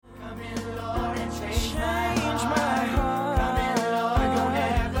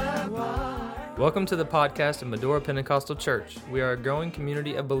Welcome to the podcast of Medora Pentecostal Church. We are a growing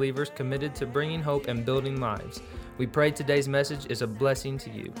community of believers committed to bringing hope and building lives. We pray today's message is a blessing to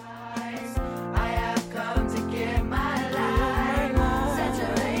you.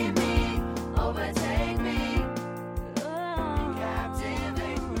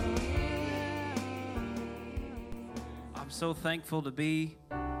 I'm so thankful to be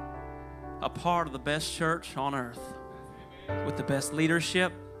a part of the best church on earth, with the best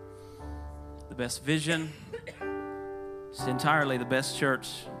leadership, the best vision. It's entirely the best church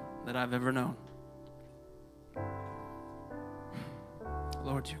that I've ever known.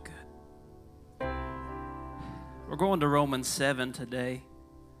 Lord, you're good. We're going to Romans 7 today.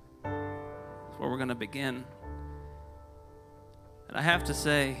 That's where we're going to begin. And I have to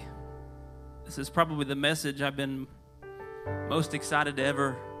say, this is probably the message I've been most excited to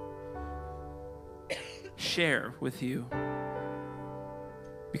ever share with you.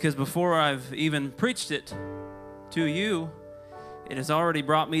 Because before I've even preached it to you, it has already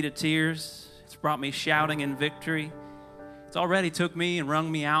brought me to tears. It's brought me shouting in victory. It's already took me and wrung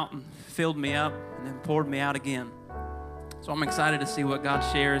me out and filled me up and then poured me out again. So I'm excited to see what God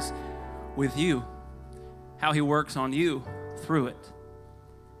shares with you, how He works on you through it.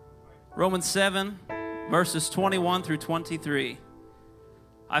 Romans 7, verses 21 through 23.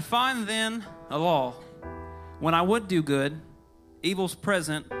 I find then a law. When I would do good, evil's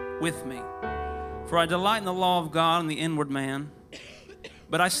present with me. For I delight in the law of God in the inward man.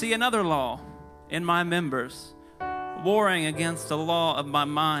 But I see another law in my members, warring against the law of my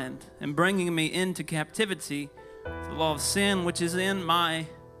mind and bringing me into captivity to the law of sin which is in my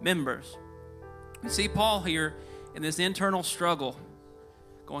members. You see Paul here in this internal struggle,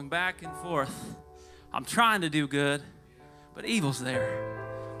 going back and forth. I'm trying to do good, but evil's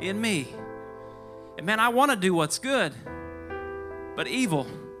there in me. And man, I want to do what's good, but evil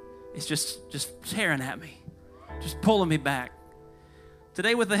is just tearing at me, just pulling me back.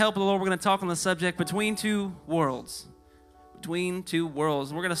 Today, with the help of the Lord, we're going to talk on the subject, Between Two Worlds. Between Two Worlds.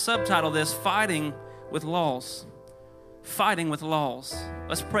 And we're going to subtitle this, Fighting with Laws. Fighting with Laws.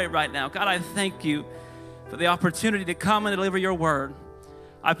 Let's pray right now. God, I thank you for the opportunity to come and deliver your word.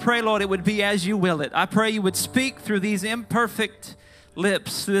 I pray, Lord, it would be as you will it. I pray you would speak through these imperfect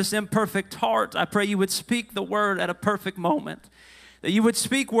lips, through this imperfect heart. I pray you would speak the word at a perfect moment. That you would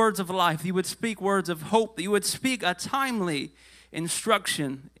speak words of life, that you would speak words of hope, that you would speak a timely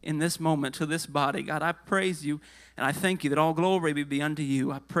instruction in this moment to this body. God, I praise you and I thank you that all glory be unto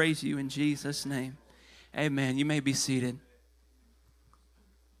you. I praise you in Jesus' name. Amen. You may be seated.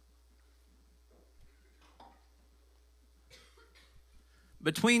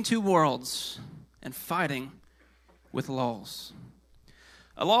 Between two worlds and fighting with laws.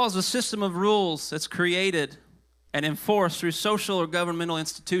 A law is a system of rules that's created and enforced through social or governmental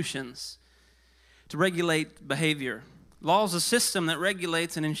institutions to regulate behavior. Law is a system that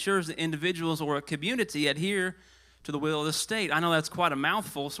regulates and ensures that individuals or a community adhere to the will of the state. I know that's quite a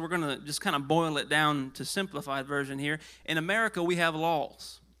mouthful, so we're going to just kind of boil it down to simplified version here. In America, we have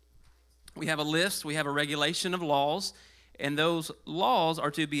laws. We have a list, we have a regulation of laws, and those laws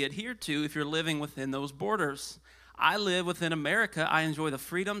are to be adhered to if you're living within those borders. I live within America. I enjoy the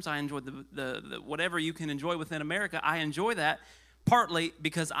freedoms. I enjoy the whatever you can enjoy within America. I enjoy that partly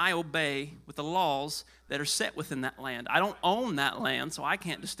because I obey with the laws that are set within that land. I don't own that land, so I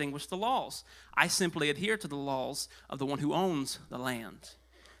can't distinguish the laws. I simply adhere to the laws of the one who owns the land.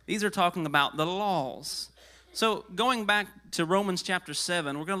 These are talking about the laws. So going back to Romans chapter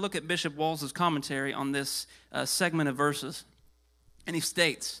 7, we're going to look at Bishop Wall's commentary on this segment of verses. And he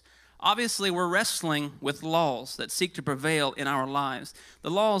states, obviously, we're wrestling with laws that seek to prevail in our lives.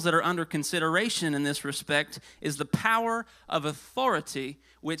 The laws that are under consideration in this respect is the power of authority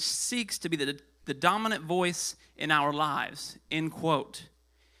which seeks to be the dominant voice in our lives, end quote.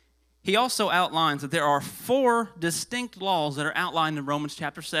 He also outlines that there are 4 distinct laws that are outlined in Romans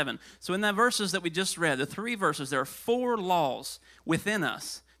chapter 7. So in the verses that we just read, the 3 verses, there are 4 laws within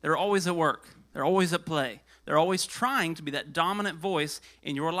us that are always at work. They're always at play. They're always trying to be that dominant voice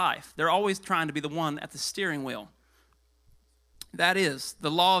in your life. They're always trying to be the one at the steering wheel. That is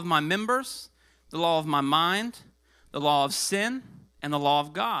the law of my members, the law of my mind, the law of sin, and the law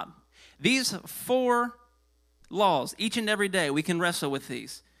of God. These 4 laws, each and every day, we can wrestle with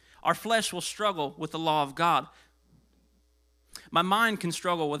these. Our flesh will struggle with the law of God. My mind can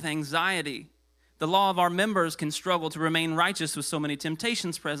struggle with anxiety. The law of our members can struggle to remain righteous with so many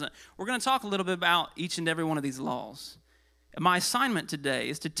temptations present. We're going to talk a little bit about each and every one of these laws. And my assignment today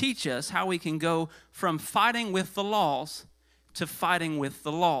is to teach us how we can go from fighting with the laws to fighting with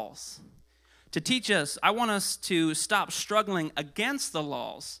the laws. To teach us, I want us to stop struggling against the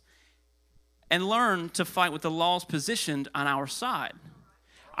laws and learn to fight with the laws positioned on our side.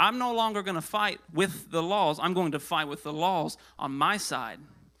 I'm no longer going to fight with the laws. I'm going to fight with the laws on my side,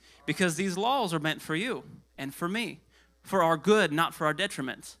 because these laws are meant for you and for me, for our good, not for our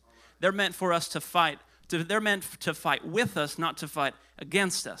detriment. They're meant for us to fight. They're meant to fight with us, not to fight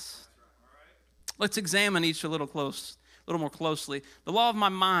against us. Let's examine each a little more closely. The law of my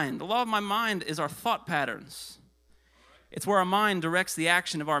mind. The law of my mind is our thought patterns. It's where our mind directs the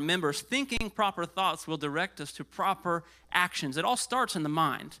action of our members. Thinking proper thoughts will direct us to proper actions. It all starts in the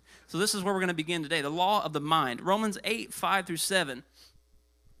mind. So this is where we're going to begin today. The law of the mind. Romans 8, 5 through 7.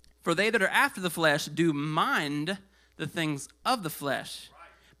 For they that are after the flesh do mind the things of the flesh.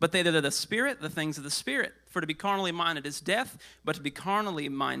 But they that are the Spirit, the things of the Spirit. For to be carnally minded is death, but to be carnally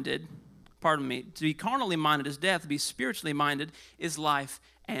minded, to be carnally minded is death, to be spiritually minded is life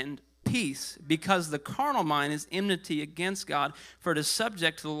and peace, because the carnal mind is enmity against God, for it is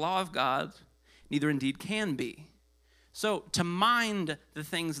subject to the law of God, neither indeed can be. So, to mind the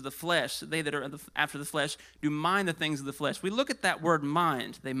things of the flesh, they that are after the flesh do mind the things of the flesh. We look at that word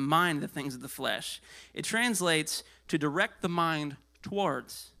mind. They mind the things of the flesh. It translates to direct the mind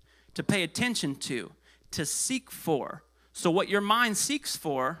towards, to pay attention to seek for. So what your mind seeks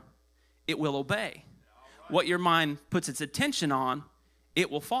for, it will obey. What your mind puts its attention on, it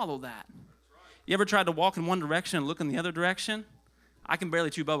will follow that. You ever tried to walk in one direction and look in the other direction? I can barely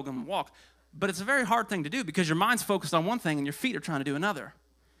chew bubblegum and walk. But it's a very hard thing to do because your mind's focused on one thing and your feet are trying to do another.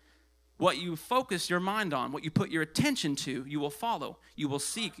 What you focus your mind on, what you put your attention to, you will follow. You will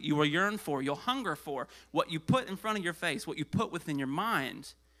seek. You will yearn for. You'll hunger for. What you put in front of your face, what you put within your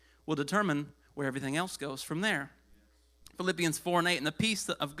mind will determine where everything else goes from there. Philippians 4 and 8, and the peace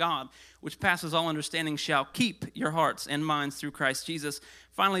of God, which passes all understanding, shall keep your hearts and minds through Christ Jesus.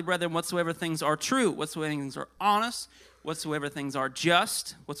 Finally, brethren, whatsoever things are true, whatsoever things are honest, whatsoever things are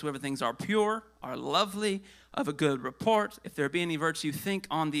just, whatsoever things are pure, are lovely, of a good report, if there be any virtue, think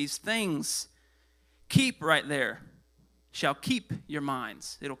on these things. Keep right there. Shall keep your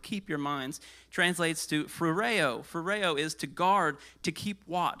minds. It'll keep your minds. Translates to phureo. Phureo is to guard, to keep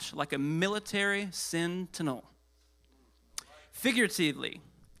watch, like a military sentinel. Figuratively,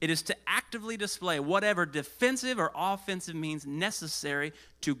 it is to actively display whatever defensive or offensive means necessary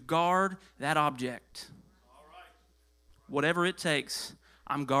to guard that object. Whatever it takes,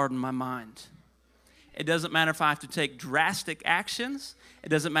 I'm guarding my mind. It doesn't matter if I have to take drastic actions. It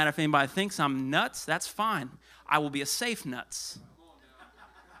doesn't matter if anybody thinks I'm nuts. That's fine. I will be a safe nuts.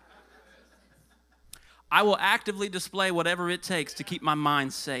 I will actively display whatever it takes to keep my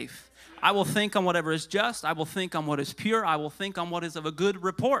mind safe. I will think on whatever is just. I will think on what is pure. I will think on what is of a good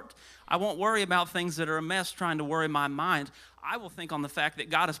report. I won't worry about things that are a mess trying to worry my mind. I will think on the fact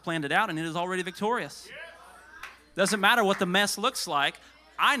that God has planned it out and it is already victorious. Doesn't matter what the mess looks like.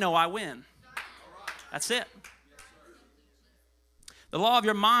 I know I win. That's it. The law of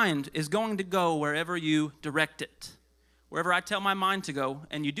your mind is going to go wherever you direct it. Wherever I tell my mind to go,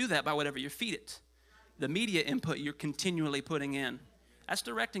 and you do that by whatever you feed it. The media input you're continually putting in, that's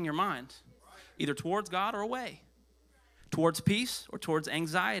directing your mind, either towards God or away, towards peace or towards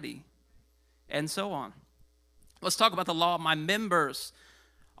anxiety, and so on. Let's talk about the law of my members.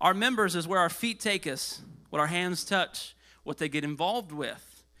 Our members is where our feet take us, what our hands touch, what they get involved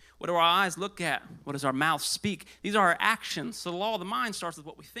with. What do our eyes look at? What does our mouth speak? These are our actions. So the law of the mind starts with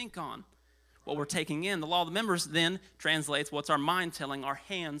what we think on, what we're taking in. The law of the members then translates what's our mind telling our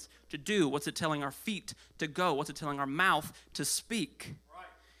hands to do, what's it telling our feet to go, what's it telling our mouth to speak.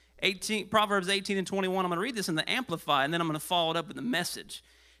 Proverbs 18 and 21, I'm going to read this in the Amplified, and then I'm going to follow it up with the Message.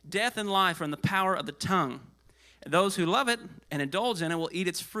 Death and life are in the power of the tongue. And those who love it and indulge in it will eat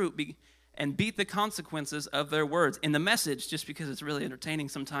its fruit and beat the consequences of their words. In the Message, just because it's really entertaining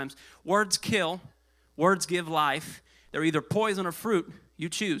sometimes, words kill, words give life. They're either poison or fruit. You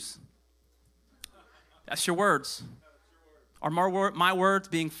choose. That's your words. Are my words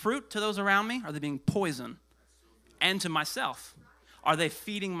being fruit to those around me? Are they being poison? And to myself? Are they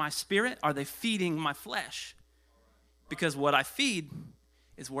feeding my spirit? Are they feeding my flesh? Because what I feed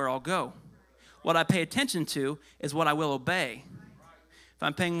is where I'll go. What I pay attention to is what I will obey. If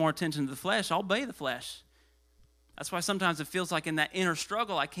I'm paying more attention to the flesh, I'll obey the flesh. That's why sometimes it feels like in that inner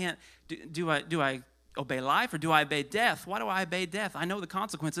struggle, I can't, do I obey life or do I obey death? Why do I obey death? I know the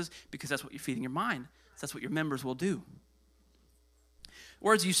consequences because that's what you're feeding your mind. That's what your members will do.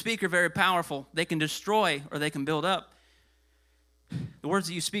 Words you speak are very powerful. They can destroy or they can build up. The words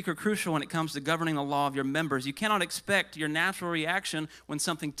that you speak are crucial when it comes to governing the law of your members. You cannot expect your natural reaction when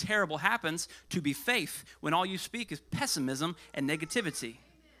something terrible happens to be faith, when all you speak is pessimism and negativity.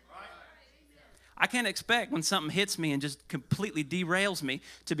 I can't expect when something hits me and just completely derails me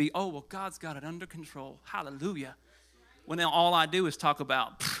to be, oh, well, God's got it under control. Hallelujah. When all I do is talk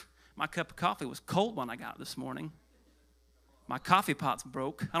about, my cup of coffee was cold when I got it this morning. My coffee pot's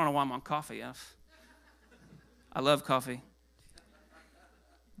broke. I don't know why I'm on coffee. I love coffee,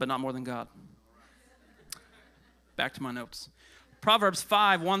 but not more than God. Back to my notes. Proverbs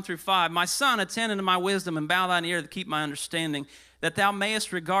 5, 1 through 5. My son, attend unto my wisdom and bow thine ear to keep my understanding, that thou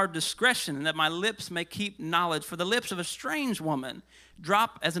mayest regard discretion, and that my lips may keep knowledge. For the lips of a strange woman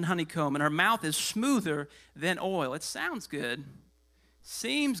drop as an honeycomb, and her mouth is smoother than oil. It sounds good,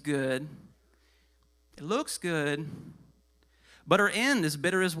 seems good, it looks good, but her end is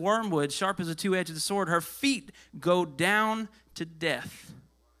bitter as wormwood, sharp as a two-edged sword. Her feet go down to death.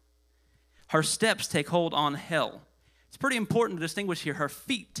 Her steps take hold on hell. It's pretty important to distinguish here. Her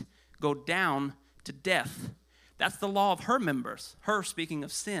feet go down to death. That's the law of her members. Her, speaking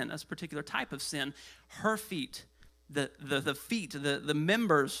of sin, a particular type of sin. Her feet, the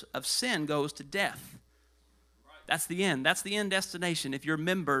members of sin goes to death. That's the end. That's the end destination if your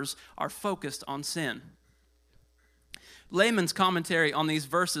members are focused on sin. Layman's commentary on these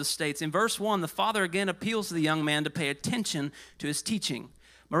verses states, in verse 1, the father again appeals to the young man to pay attention to his teaching.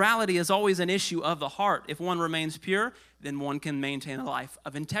 Morality is always an issue of the heart. If one remains pure, then one can maintain a life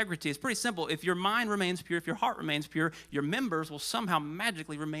of integrity. It's pretty simple. If your mind remains pure, if your heart remains pure, your members will somehow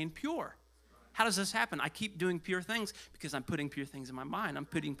magically remain pure. How does this happen? I keep doing pure things because I'm putting pure things in my mind. I'm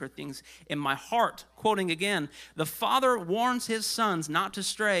putting pure things in my heart. Quoting again, the father warns his sons not to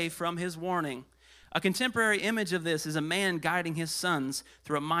stray from his warning. A contemporary image of this is a man guiding his sons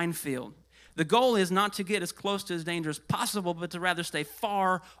through a minefield. The goal is not to get as close to his danger as possible, but to rather stay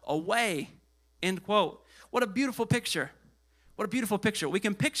far away, end quote. What a beautiful picture. What a beautiful picture. We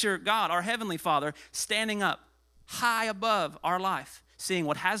can picture God, our Heavenly Father, standing up high above our life, seeing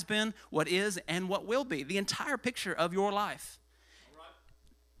what has been, what is, and what will be. The entire picture of your life.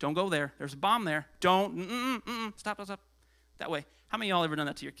 Don't go there. There's a bomb there. Don't, stop. That way. How many of y'all ever done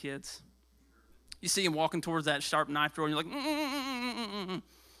that to your kids? You see them walking towards that sharp knife drawer, and you're like,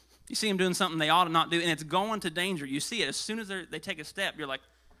 You see them doing something they ought to not do, and it's going to danger. You see it. As soon as they take a step, you're like,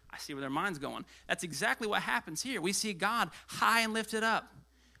 I see where their mind's going. That's exactly what happens here. We see God high and lifted up,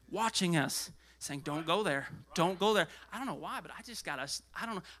 watching us, saying, don't go there. Don't go there. I don't know why, but I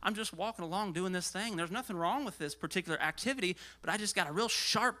don't know. I'm just walking along doing this thing. There's nothing wrong with this particular activity, but I just got a real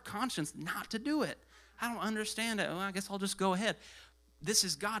sharp conscience not to do it. I don't understand it. Well, I guess I'll just go ahead. This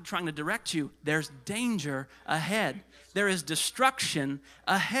is God trying to direct you. There's danger ahead. There is destruction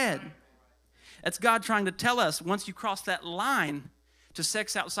ahead. That's God trying to tell us once you cross that line to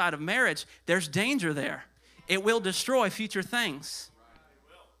sex outside of marriage, there's danger there. It will destroy future things.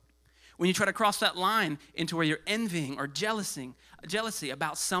 When you try to cross that line into where you're envying or jealousy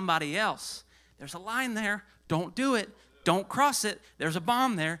about somebody else, there's a line there. Don't do it. Don't cross it. There's a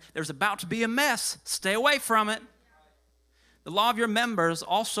bomb there. There's about to be a mess. Stay away from it. The law of your members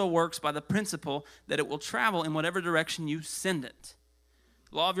also works by the principle that it will travel in whatever direction you send it.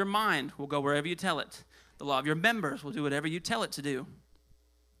 The law of your mind will go wherever you tell it. The law of your members will do whatever you tell it to do.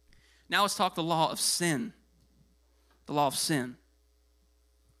 Now let's talk the law of sin. The law of sin.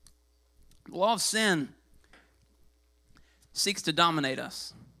 The law of sin seeks to dominate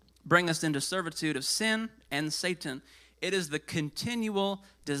us, bring us into servitude of sin and Satan. It is the continual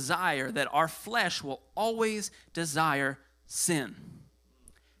desire that our flesh will always desire sin.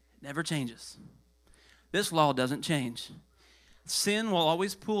 It never changes. This law doesn't change. Sin will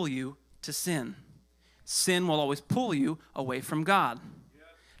always pull you to sin. Sin will always pull you away from God.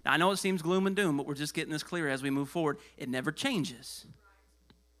 Now, I know it seems gloom and doom, but we're just getting this clear as we move forward. It never changes.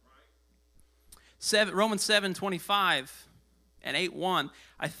 Romans 7:25 and 8:1.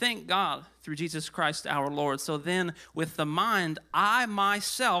 I thank God through Jesus Christ our Lord. So then, with the mind, I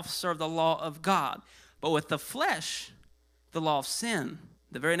myself serve the law of God. But with the flesh, the law of sin.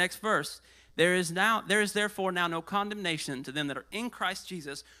 The very next verse. There is therefore now no condemnation to them that are in Christ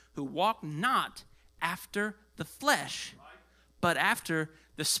Jesus, who walk not after the flesh, but after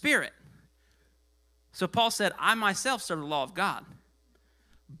the Spirit. So Paul said, I myself serve the law of God,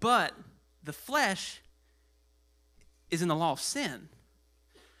 but the flesh is in the law of sin.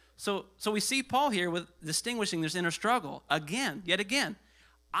 So we see Paul here with distinguishing this inner struggle. Yet again,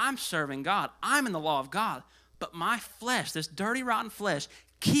 I'm serving God. I'm in the law of God. But my flesh, this dirty, rotten flesh,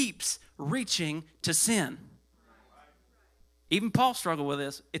 keeps reaching to sin. Even Paul struggled with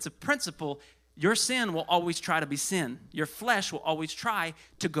this. It's a principle. Your sin will always try to be sin. Your flesh will always try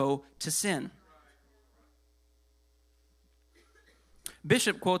to go to sin.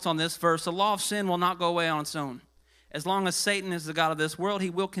 Bishop quotes on this verse, the law of sin will not go away on its own. As long as Satan is the god of this world, he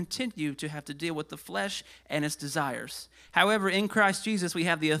will continue to have to deal with the flesh and its desires. However, in Christ Jesus, we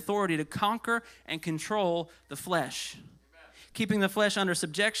have the authority to conquer and control the flesh, keeping the flesh under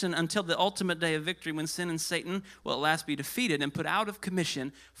subjection until the ultimate day of victory when sin and Satan will at last be defeated and put out of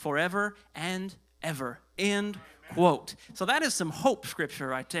commission forever and ever. End quote. So that is some hope scripture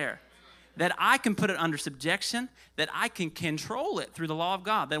right there. That I can put it under subjection, that I can control it through the law of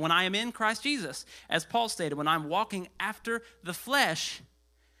God. That when I am in Christ Jesus, as Paul stated, when I'm walking after the flesh,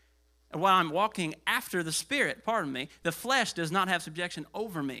 and while I'm walking after the Spirit, the flesh does not have subjection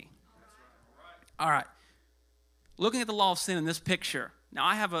over me. All right. Looking at the law of sin in this picture, now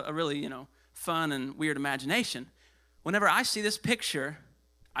I have a really, fun and weird imagination. Whenever I see this picture,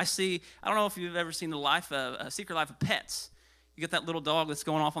 I don't know if you've ever seen the Secret Life of Pets. You get that little dog that's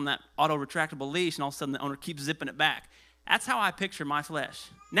going off on that auto-retractable leash, and all of a sudden the owner keeps zipping it back. That's how I picture my flesh.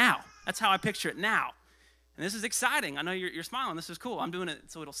 Now. That's how I picture it now. And this is exciting. I know you're smiling. This is cool. I'm doing it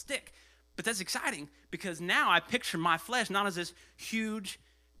so it'll stick. But that's exciting because now I picture my flesh not as this huge,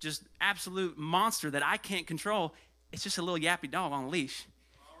 just absolute monster that I can't control. It's just a little yappy dog on a leash.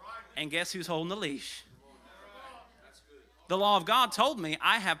 And guess who's holding the leash? The law of God told me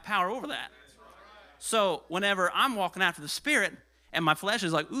I have power over that. So whenever I'm walking after the Spirit and my flesh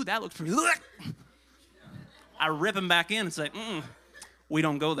is like, ooh, that looks pretty, I rip him back in and say, we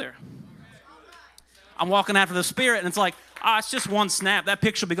don't go there. I'm walking after the Spirit and it's like, it's just one snap. That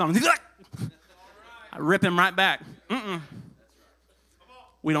picture will be gone. I rip him right back.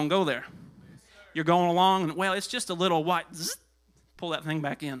 We don't go there. You're going along and, well, it's just a little white. Pull that thing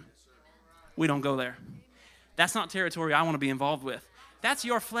back in. We don't go there. That's not territory I want to be involved with. That's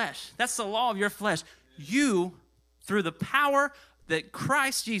your flesh. That's the law of your flesh. You, through the power that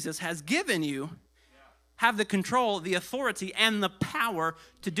Christ Jesus has given you, have the control, the authority, and the power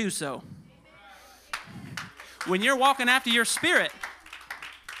to do so. When you're walking after your Spirit,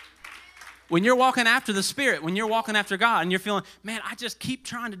 when you're walking after the Spirit, when you're walking after God, and you're feeling, man, I just keep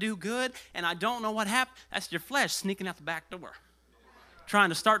trying to do good, and I don't know what happened, that's your flesh sneaking out the back door, trying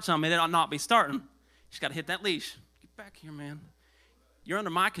to start something that ought not be starting. You just got to hit that leash. Get back here, man. You're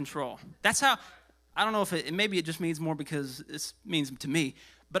under my control. That's how, I don't know if maybe it just means more because it means to me,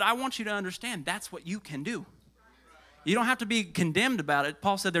 but I want you to understand that's what you can do. You don't have to be condemned about it.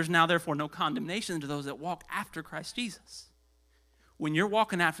 Paul said there's now therefore no condemnation to those that walk after Christ Jesus. When you're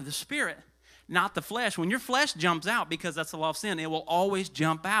walking after the Spirit, not the flesh, when your flesh jumps out, because that's the law of sin, it will always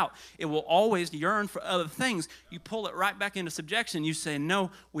jump out. It will always yearn for other things. You pull it right back into subjection. You say, no,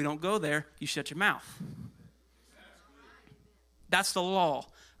 we don't go there. You shut your mouth. That's the law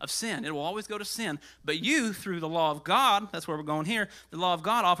of sin. It will always go to sin. But you, through the law of God, that's where we're going here, the law of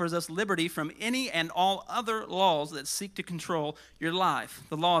God offers us liberty from any and all other laws that seek to control your life.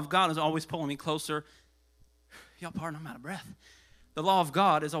 The law of God is always pulling me closer. Y'all pardon, I'm out of breath. The law of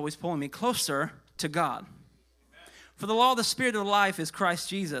God is always pulling me closer to God. For the law of the Spirit of life is Christ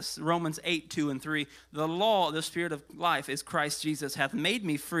Jesus. Romans 8:2-3. The law of the Spirit of life is Christ Jesus, hath made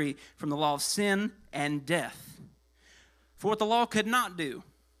me free from the law of sin and death. For what the law could not do,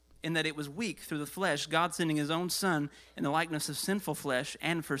 in that it was weak through the flesh, God sending his own Son in the likeness of sinful flesh,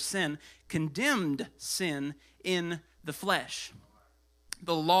 and for sin, condemned sin in the flesh.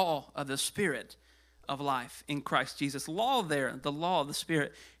 The law of the Spirit of life in Christ Jesus. Law there, the law of the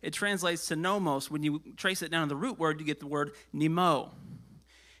Spirit, it translates to nomos. When you trace it down to the root word, you get the word nemo.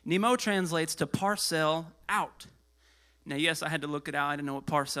 Nemo translates to parcel out. Now, yes, I had to look it out. I didn't know what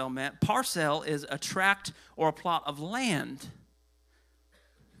parcel meant. Parcel is a tract or a plot of land.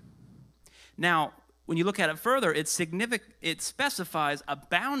 Now, when you look at it further, it specifies a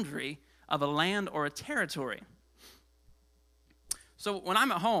boundary of a land or a territory. So when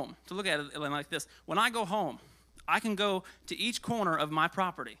I'm at home, to look at it like this, when I go home, I can go to each corner of my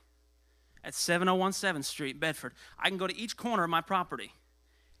property at 7017 7th Street, Bedford. I can go to each corner of my property.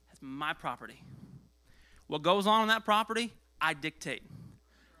 That's my property. What goes on that property, I dictate.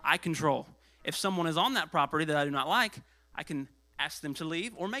 I control. If someone is on that property that I do not like, I can ask them to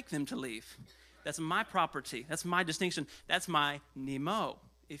leave or make them to leave. That's my property. That's my distinction. That's my nemo,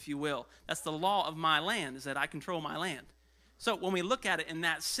 if you will. That's the law of my land, is that I control my land. So when we look at it in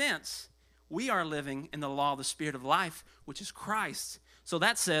that sense, we are living in the law of the Spirit of life, which is Christ. So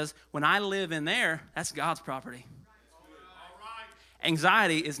that says when I live in there, that's God's property.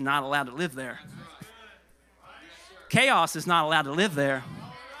 Anxiety is not allowed to live there. Chaos is not allowed to live there.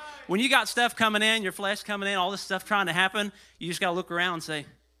 When you got stuff coming in, your flesh coming in, all this stuff trying to happen, you just got to look around and say,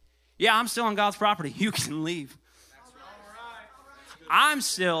 yeah, I'm still on God's property. You can leave. I'm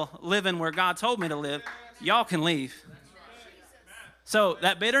still living where God told me to live. Y'all can leave. So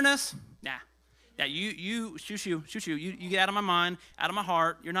that bitterness, nah. Yeah, you shoo. You get out of my mind, out of my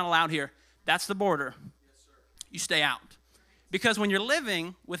heart. You're not allowed here. That's the border. Yes, sir. You stay out. Because when you're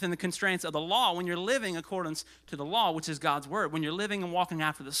living within the constraints of the law, when you're living according to the law, which is God's word, when you're living and walking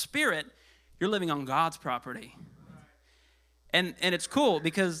after the Spirit, you're living on God's property. And it's cool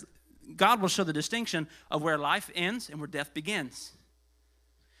because God will show the distinction of where life ends and where death begins.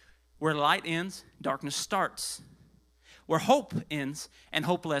 Where light ends, darkness starts. Where hope ends and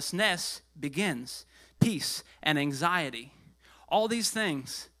hopelessness begins. Peace and anxiety. All these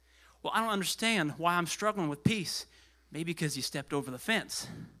things. Well, I don't understand why I'm struggling with peace. Maybe because you stepped over the fence.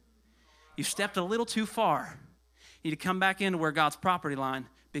 You stepped a little too far. You need to come back into where God's property line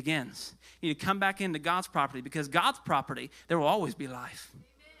begins. You need to come back into God's property, because God's property, there will always be life.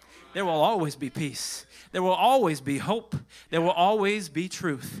 There will always be peace. There will always be hope. There will always be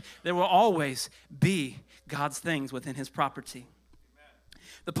truth. There will always be God's things within his property.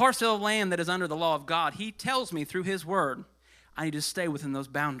 The parcel of land that is under the law of God, he tells me through his word, I need to stay within those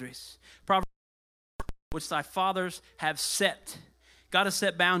boundaries. Proverbs, which thy fathers have set. God has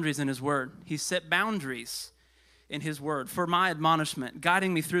set boundaries in his word. He's set boundaries in his word for my admonishment,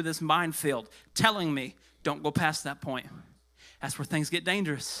 guiding me through this minefield, telling me, don't go past that point. That's where things get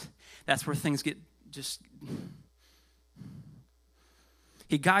dangerous. That's where things get just...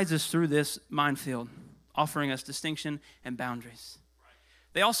 He guides us through this minefield, offering us distinction and boundaries.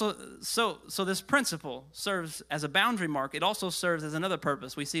 They also, so this principle serves as a boundary mark. It also serves as another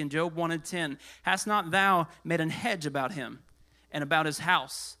purpose. We see in Job 1:10, hast not thou made an hedge about him, and about his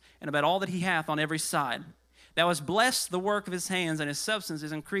house, and about all that he hath on every side? Thou hast blessed the work of his hands, and his substance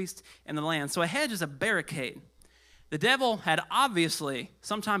is increased in the land. So a hedge is a barricade. The devil had obviously,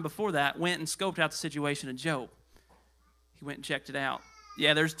 sometime before that, went and scoped out the situation of Job. He went and checked it out.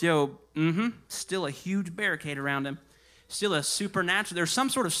 Yeah, there's Job. Still a huge barricade around him. Still a supernatural, there's some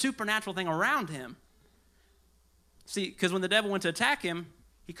sort of supernatural thing around him. See, because when the devil went to attack him,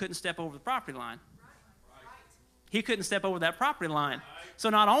 he couldn't step over the property line. He couldn't step over that property line. So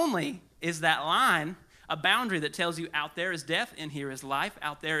not only is that line a boundary that tells you out there is death, in here is life,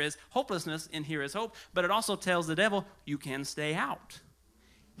 out there is hopelessness, in here is hope, but it also tells the devil, you can stay out.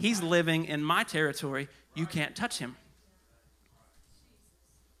 He's living in my territory. You can't touch him.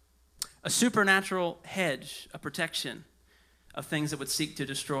 A supernatural hedge, a protection of things that would seek to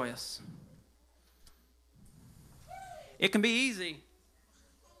destroy us. It can be easy.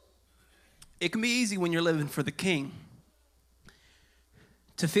 It can be easy when you're living for the King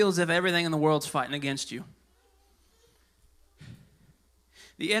to feel as if everything in the world's fighting against you.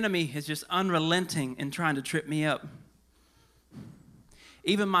 The enemy is just unrelenting in trying to trip me up.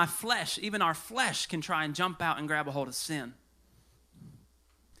 Even my flesh, even our flesh can try and jump out and grab a hold of sin.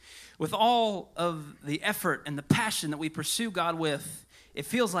 With all of the effort and the passion that we pursue God with, it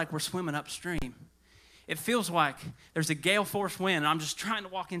feels like we're swimming upstream. It feels like there's a gale force wind, and I'm just trying to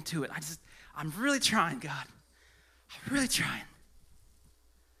walk into it. I'm really trying, God. I'm really trying.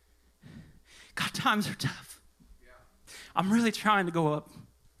 God, times are tough. I'm really trying to go up.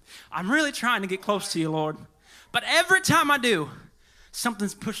 I'm really trying to get close to you, Lord. But every time I do,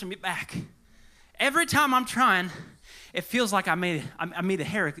 something's pushing me back. Every time I'm trying, it feels like I meet a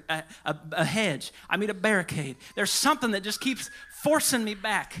hedge. I meet a barricade. There's something that just keeps forcing me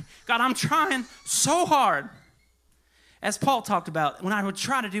back. God, I'm trying so hard. As Paul talked about, when I would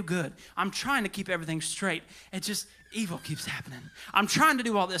try to do good, I'm trying to keep everything straight. It just, evil keeps happening. I'm trying to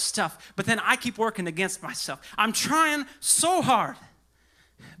do all this stuff, but then I keep working against myself. I'm trying so hard.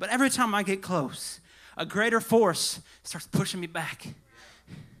 But every time I get close, a greater force starts pushing me back.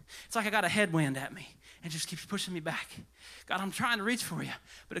 It's like I got a headwind at me. It just keeps pushing me back. God, I'm trying to reach for you,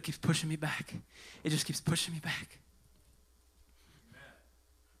 but it keeps pushing me back. It just keeps pushing me back.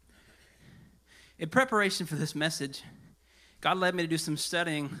 In preparation for this message, God led me to do some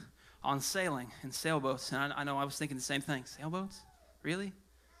studying on sailing and sailboats. And I know I was thinking the same thing. Sailboats? Really?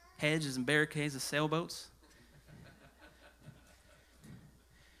 Hedges and barricades of sailboats?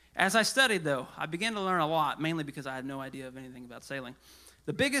 As I studied, though, I began to learn a lot, mainly because I had no idea of anything about sailing.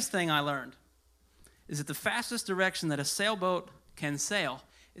 The biggest thing I learned is that the fastest direction that a sailboat can sail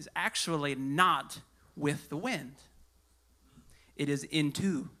is actually not with the wind. It is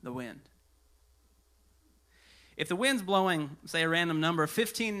into the wind. If the wind's blowing, say a random number,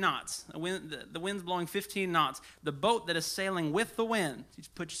 15 knots, the wind's blowing 15 knots, the boat that is sailing with the wind, you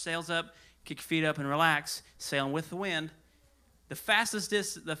just put your sails up, kick your feet up and relax, sailing with the wind, the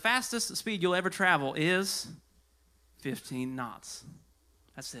fastest speed you'll ever travel is 15 knots.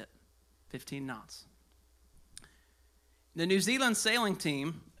 That's it, 15 knots. The New Zealand sailing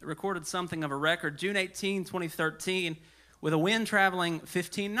team recorded something of a record. June 18, 2013 with a wind traveling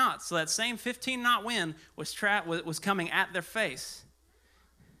 15 knots. So that same 15-knot wind was coming at their face.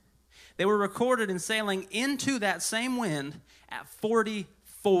 They were recorded in sailing into that same wind at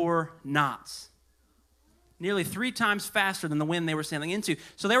 44 knots. Nearly 3 times faster than the wind they were sailing into.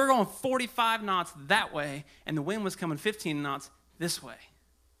 So they were going 45 knots that way, and the wind was coming 15 knots this way.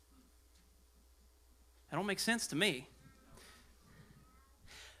 That don't make sense to me.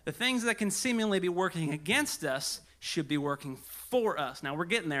 The things that can seemingly be working against us should be working for us. Now, we're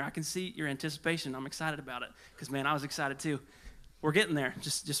getting there. I can see your anticipation. I'm excited about it because, man, I was excited too. We're getting there.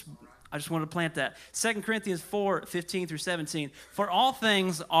 I just wanted to plant that. 2 Corinthians 4:15 through 17. For all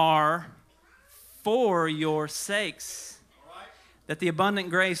things are for your sakes, that the abundant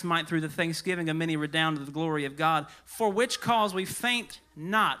grace might through the thanksgiving of many redound to the glory of God, for which cause we faint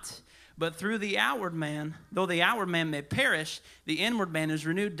not, but through the outward man, though the outward man may perish, the inward man is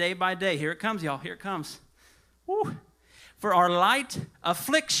renewed day by day. Here it comes, y'all. Here it comes. Woo. For our light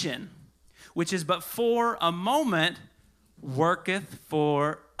affliction, which is but for a moment, worketh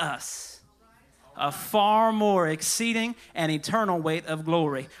for us a far more exceeding and eternal weight of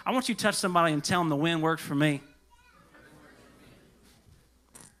glory. I want you to touch somebody and tell them the wind works for me.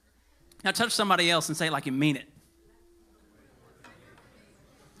 Now touch somebody else and say it like you mean it.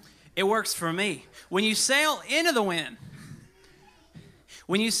 It works for me. When you sail into the wind,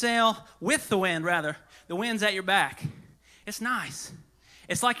 when you sail with the wind, rather, the wind's at your back. It's nice.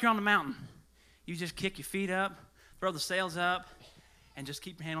 It's like you're on the mountain. You just kick your feet up, throw the sails up, and just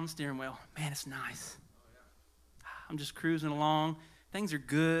keep your hand on the steering wheel. Man, it's nice. I'm just cruising along. Things are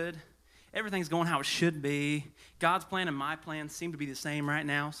good. Everything's going how it should be. God's plan and my plan seem to be the same right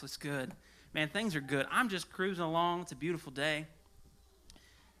now, so it's good. Man, things are good. I'm just cruising along. It's a beautiful day.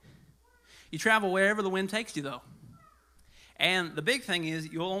 You travel wherever the wind takes you, though. And the big thing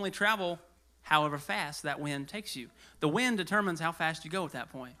is you'll only travel however fast that wind takes you. The wind determines how fast you go at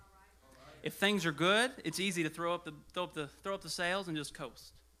that point. If things are good, it's easy to throw up the sails and just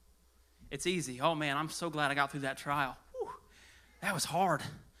coast. It's easy. Oh, man, I'm so glad I got through that trial. Whew, that was hard.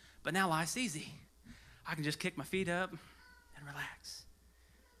 But now life's easy. I can just kick my feet up and relax.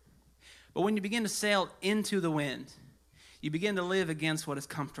 But when you begin to sail into the wind, you begin to live against what is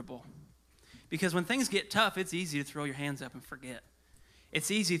comfortable. Because when things get tough, it's easy to throw your hands up and forget.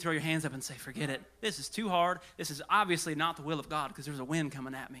 It's easy to throw your hands up and say, forget it. This is too hard. This is obviously not the will of God because there's a wind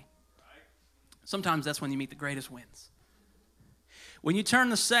coming at me. Sometimes that's when you meet the greatest winds. When you turn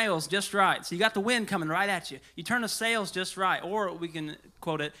the sails just right, so you got the wind coming right at you. You turn the sails just right, or we can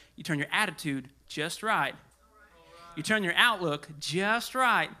quote it, you turn your attitude just right. You turn your outlook just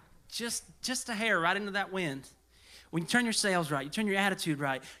right, just a hair right into that wind. When you turn your sails right, you turn your attitude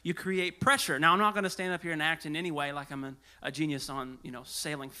right, you create pressure. Now, I'm not going to stand up here and act in any way like I'm a genius on,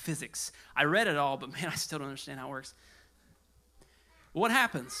 sailing physics. I read it all, but man, I still don't understand how it works. What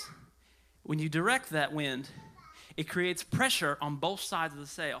happens? When you direct that wind, it creates pressure on both sides of the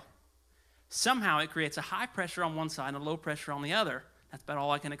sail. Somehow it creates a high pressure on one side and a low pressure on the other. That's about all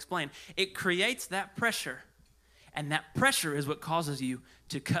I can explain. It creates that pressure, and that pressure is what causes you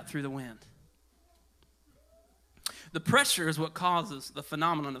to cut through the wind. The pressure is what causes the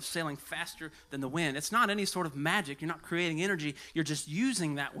phenomenon of sailing faster than the wind. It's not any sort of magic. You're not creating energy. You're just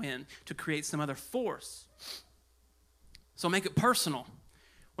using that wind to create some other force. So make it personal.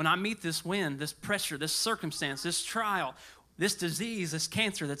 When I meet this wind, this pressure, this circumstance, this trial, this disease, this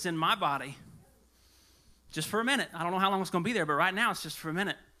cancer that's in my body, just for a minute. I don't know how long it's going to be there, but right now it's just for a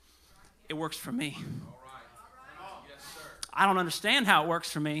minute. It works for me. I don't understand how it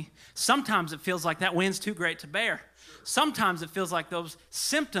works for me. Sometimes it feels like that wind's too great to bear. Sometimes it feels like those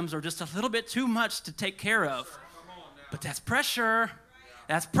symptoms are just a little bit too much to take care of. But that's pressure.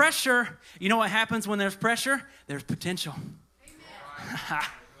 That's pressure. You know what happens when there's pressure? There's potential.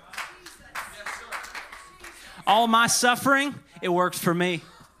 All my suffering, it works for me.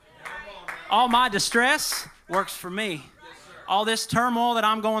 All my distress works for me. All this turmoil that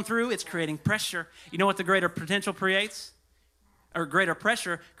I'm going through, it's creating pressure. You know what the greater potential creates? Or greater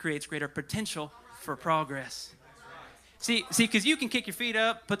pressure creates greater potential for progress. See, because you can kick your feet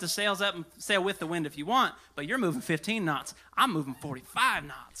up, put the sails up, and sail with the wind if you want, but you're moving 15 knots. I'm moving 45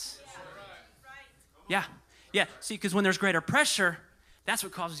 knots. Yeah. See, because when there's greater pressure, that's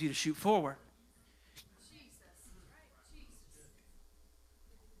what causes you to shoot forward.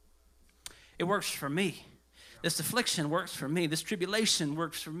 It works for me. This affliction works for me. This tribulation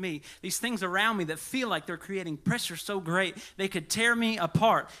works for me. These things around me that feel like they're creating pressure so great they could tear me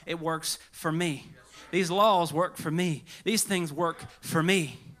apart, it works for me. These laws work for me. These things work for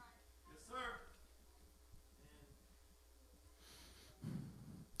me.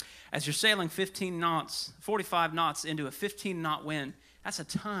 As you're sailing 15 knots, 45 knots into a 15-knot wind, that's a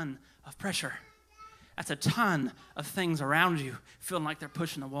ton of pressure. That's a ton of things around you feeling like they're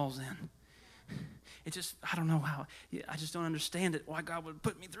pushing the walls in. It just, I don't know how, I just don't understand it, why God would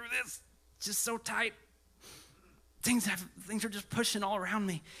put me through this. It's just so tight. Things are just pushing all around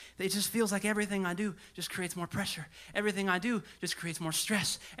me. It just feels like everything I do just creates more pressure. Everything I do just creates more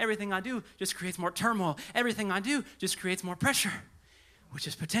stress. Everything I do just creates more turmoil. Everything I do just creates more pressure, which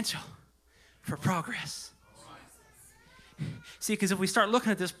is potential for progress. See, because if we start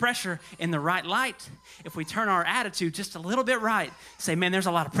looking at this pressure in the right light, if we turn our attitude just a little bit right, say, man, there's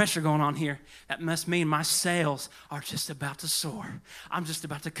a lot of pressure going on here. That must mean my sails are just about to soar. I'm just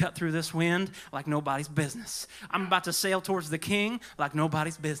about to cut through this wind like nobody's business. I'm about to sail towards the king like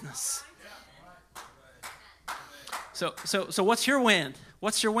nobody's business. So what's your wind?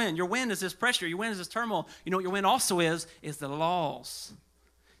 What's your wind? Your wind is this pressure. Your wind is this turmoil. You know what your wind also is the laws.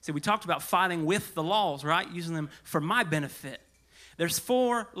 See, we talked about fighting with the laws, right? Using them for my benefit. There's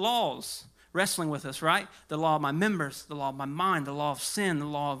 4 laws wrestling with us, right? The law of my members, the law of my mind, the law of sin, the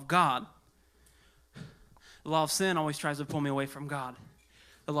law of God. The law of sin always tries to pull me away from God.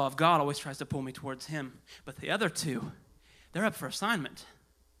 The law of God always tries to pull me towards Him. But the other 2, they're up for assignment.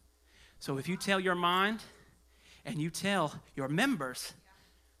 So if you tell your mind and you tell your members,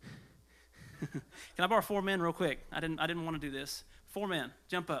 can I borrow 4 men real quick? I didn't want to do this. 4 men,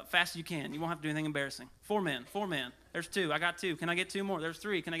 jump up, fast as you can. You won't have to do anything embarrassing. 4 men. There's 2, I got 2. Can I get 2 more? There's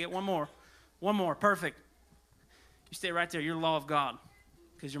 3, can I get 1 more? 1 more, perfect. You stay right there, you're the law of God,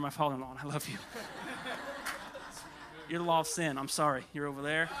 because you're my father-in-law and I love you. You're the law of sin, I'm sorry, you're over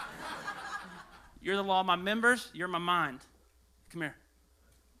there. You're the law of my members, you're my mind. Come here.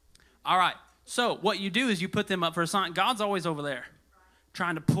 All right, so what you do is you put them up for a sign. God's always over there,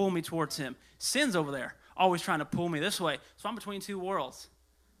 trying to pull me towards Him. Sin's over there, always trying to pull me this way. So I'm between 2 worlds.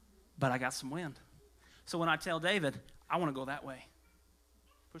 But I got some wind. So when I tell David, I want to go that way.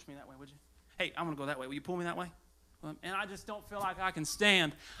 Push me that way, would you? Hey, I want to go that way. Will you pull me that way? And I just don't feel like I can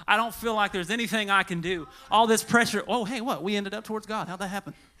stand. I don't feel like there's anything I can do. All this pressure. Oh, hey, what? We ended up towards God. How'd that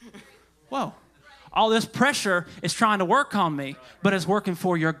happen? Whoa. All this pressure is trying to work on me, but it's working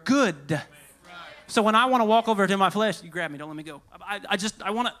for your good. So when I want to walk over to my flesh, you grab me. Don't let me go.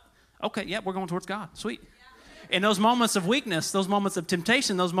 I want to. Okay, yeah, we're going towards God. Sweet. In those moments of weakness, those moments of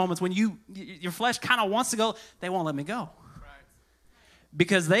temptation, those moments when your flesh kind of wants to go, they won't let me go.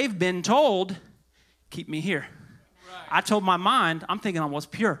 Because they've been told, keep me here. I told my mind, I'm thinking on what's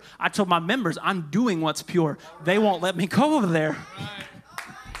pure. I told my members, I'm doing what's pure. They won't let me go over there.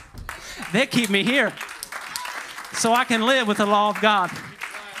 They keep me here so I can live with the law of God.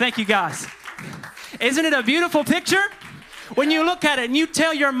 Thank you, guys. Isn't it a beautiful picture? When you look at it and you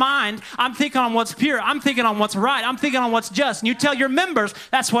tell your mind, I'm thinking on what's pure, I'm thinking on what's right, I'm thinking on what's just, and you tell your members,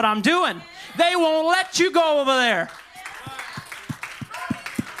 that's what I'm doing. They won't let you go over there.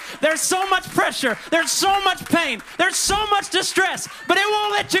 There's so much pressure, there's so much pain, there's so much distress, but it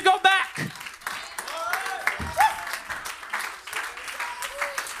won't let you go back.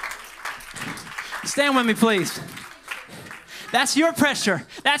 Stand with me, please. That's your pressure.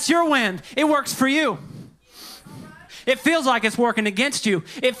 That's your wind. It works for you. It feels like it's working against you.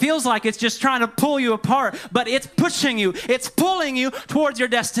 It feels like it's just trying to pull you apart, but it's pushing you. It's pulling you towards your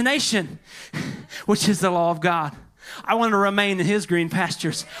destination, which is the law of God. I want to remain in His green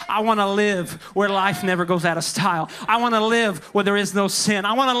pastures. I want to live where life never goes out of style. I want to live where there is no sin.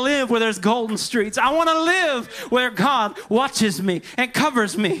 I want to live where there's golden streets. I want to live where God watches me and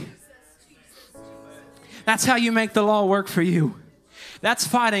covers me. That's how you make the law work for you. That's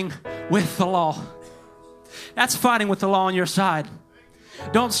fighting with the law. That's fighting with the law on your side.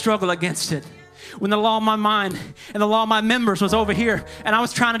 Don't struggle against it. When the law of my mind and the law of my members was over here and I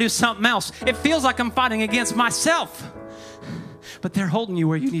was trying to do something else, it feels like I'm fighting against myself. But they're holding you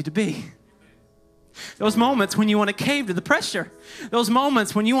where you need to be. Those moments when you want to cave to the pressure. Those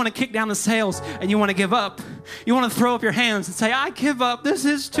moments when you want to kick down the sails and you want to give up. You want to throw up your hands and say, I give up. This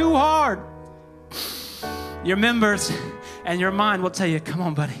is too hard. Your members and your mind will tell you, come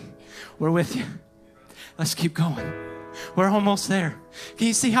on, buddy. We're with you. Let's keep going. We're almost there. Can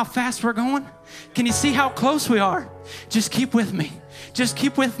you see how fast we're going? Can you see how close we are? Just keep with me. Just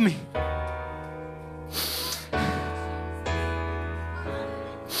keep with me.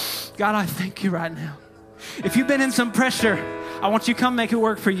 God, I thank you right now. If you've been in some pressure, I want you to come make it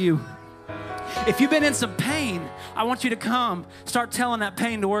work for you. If you've been in some pain, I want you to come start telling that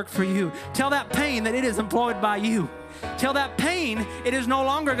pain to work for you. Tell that pain that it is employed by you. Tell that pain it is no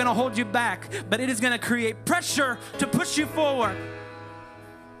longer going to hold you back, but it is going to create pressure to push you forward.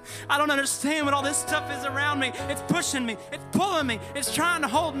 I don't understand what all this stuff is around me. It's pushing me. It's pulling me. It's trying to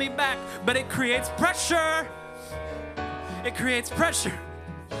hold me back. But it creates pressure. It creates pressure.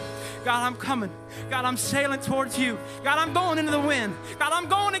 God, I'm coming. God, I'm sailing towards you. God, I'm going into the wind. God, I'm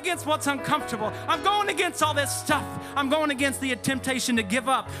going against what's uncomfortable. I'm going against all this stuff. I'm going against the temptation to give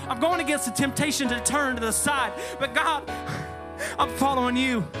up. I'm going against the temptation to turn to the side. But God, I'm following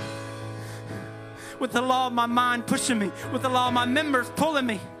you. With the law of my mind pushing me, with the law of my members pulling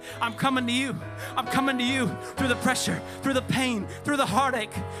me, I'm coming to you. I'm coming to you through the pressure, through the pain, through the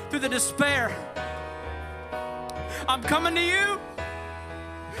heartache, through the despair. I'm coming to you.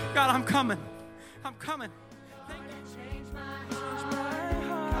 God, I'm coming. I'm coming.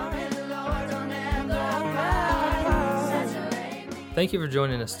 Thank you for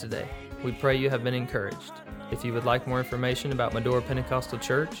joining us today. We pray you have been encouraged. If you would like more information about Medora Pentecostal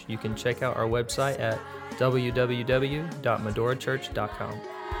Church, you can check out our website at www.medorachurch.com.